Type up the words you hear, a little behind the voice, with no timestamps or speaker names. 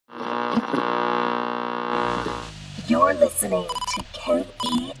You're listening to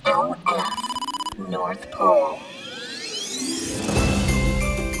KELF North Pole.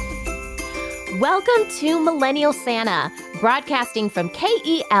 Welcome to Millennial Santa, broadcasting from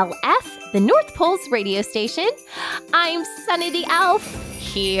KELF, the North Pole's radio station. I'm Sunny the Elf.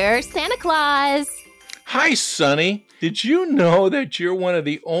 Here's Santa Claus. Hi, Sunny. Did you know that you're one of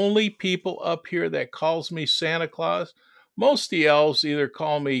the only people up here that calls me Santa Claus? Most of the elves either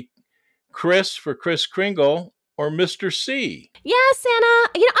call me Chris for Kris Kringle or Mr. C. Yeah, Santa.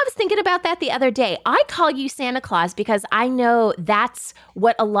 I was thinking about that the other day. I call you Santa Claus because I know that's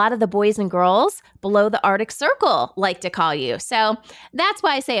what a lot of the boys and girls below the Arctic Circle like to call you. So that's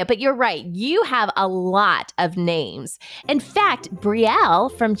why I say it. But you're right. You have a lot of names. In fact,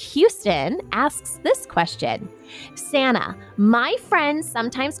 Brielle from Houston asks this question. Santa, my friends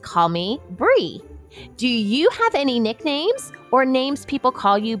sometimes call me Brie. Do you have any nicknames or names people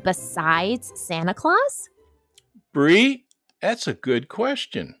call you besides Santa Claus? Brie, that's a good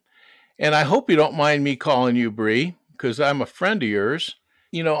question. And I hope you don't mind me calling you Brie, because I'm a friend of yours.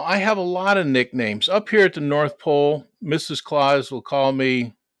 You know, I have a lot of nicknames. Up here at the North Pole, Mrs. Claus will call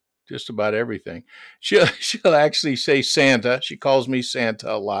me just about everything. She'll actually say Santa. She calls me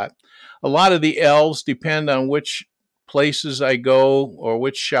Santa a lot. A lot of the elves depend on which places I go or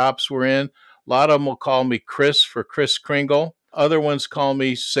which shops we're in. A lot of them will call me Chris for Kris Kringle. Other ones call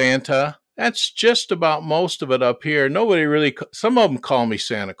me Santa. That's just about most of it up here. Nobody really, some of them call me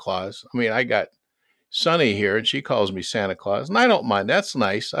Santa Claus. I mean, I got Sunny here and she calls me Santa Claus, and I don't mind. That's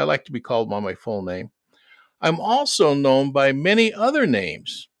nice. I like to be called by my full name. I'm also known by many other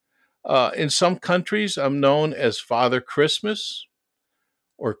names. In some countries, I'm known as Father Christmas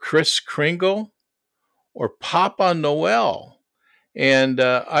or Kris Kringle or Papa Noel. And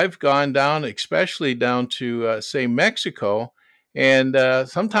I've gone down, especially down to, say, Mexico, and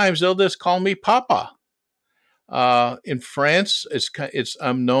sometimes they'll just call me Papa. In France,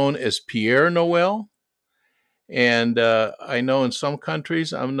 I'm known as Pierre Noel. And I know in some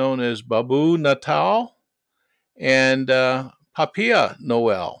countries I'm known as Babu Natal and Papia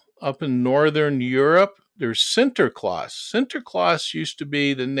Noel. Up in Northern Europe, there's Sinterklaas. Sinterklaas used to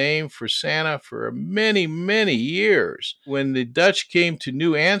be the name for Santa for many, many years. When the Dutch came to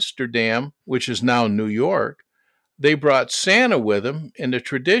New Amsterdam, which is now New York, they brought Santa with them and the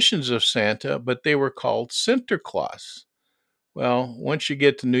traditions of Santa, but they were called Sinterklaas. Well, once you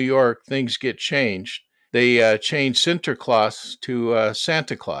get to New York, things get changed. They changed Sinterklaas to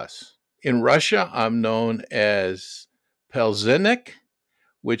Santa Claus. In Russia, I'm known as Pelzenik,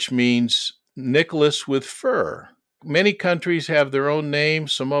 which means Nicholas with fur. Many countries have their own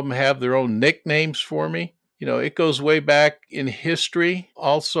names. Some of them have their own nicknames for me. You know, it goes way back in history.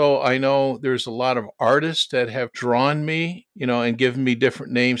 Also, I know there's a lot of artists that have drawn me, and given me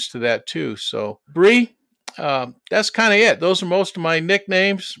different names to that too. So, Brie, that's kind of it. Those are most of my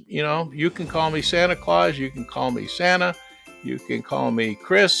nicknames. You can call me Santa Claus. You can call me Santa. You can call me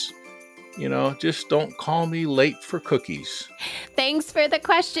Chris. Just don't call me late for cookies. Thanks for the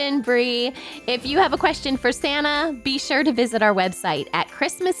question, Brie. If you have a question for Santa, be sure to visit our website at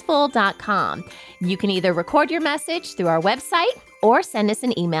Christmasful.com. You can either record your message through our website or send us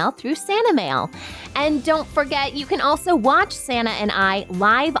an email through Santa Mail. And don't forget, you can also watch Santa and I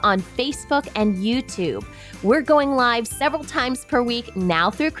live on Facebook and YouTube. We're going live several times per week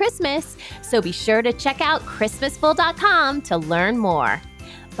now through Christmas, so be sure to check out Christmasful.com to learn more.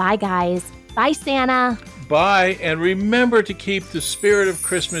 Bye, guys. Bye, Santa. Bye, and remember to keep the spirit of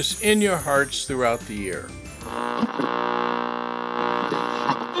Christmas in your hearts throughout the year.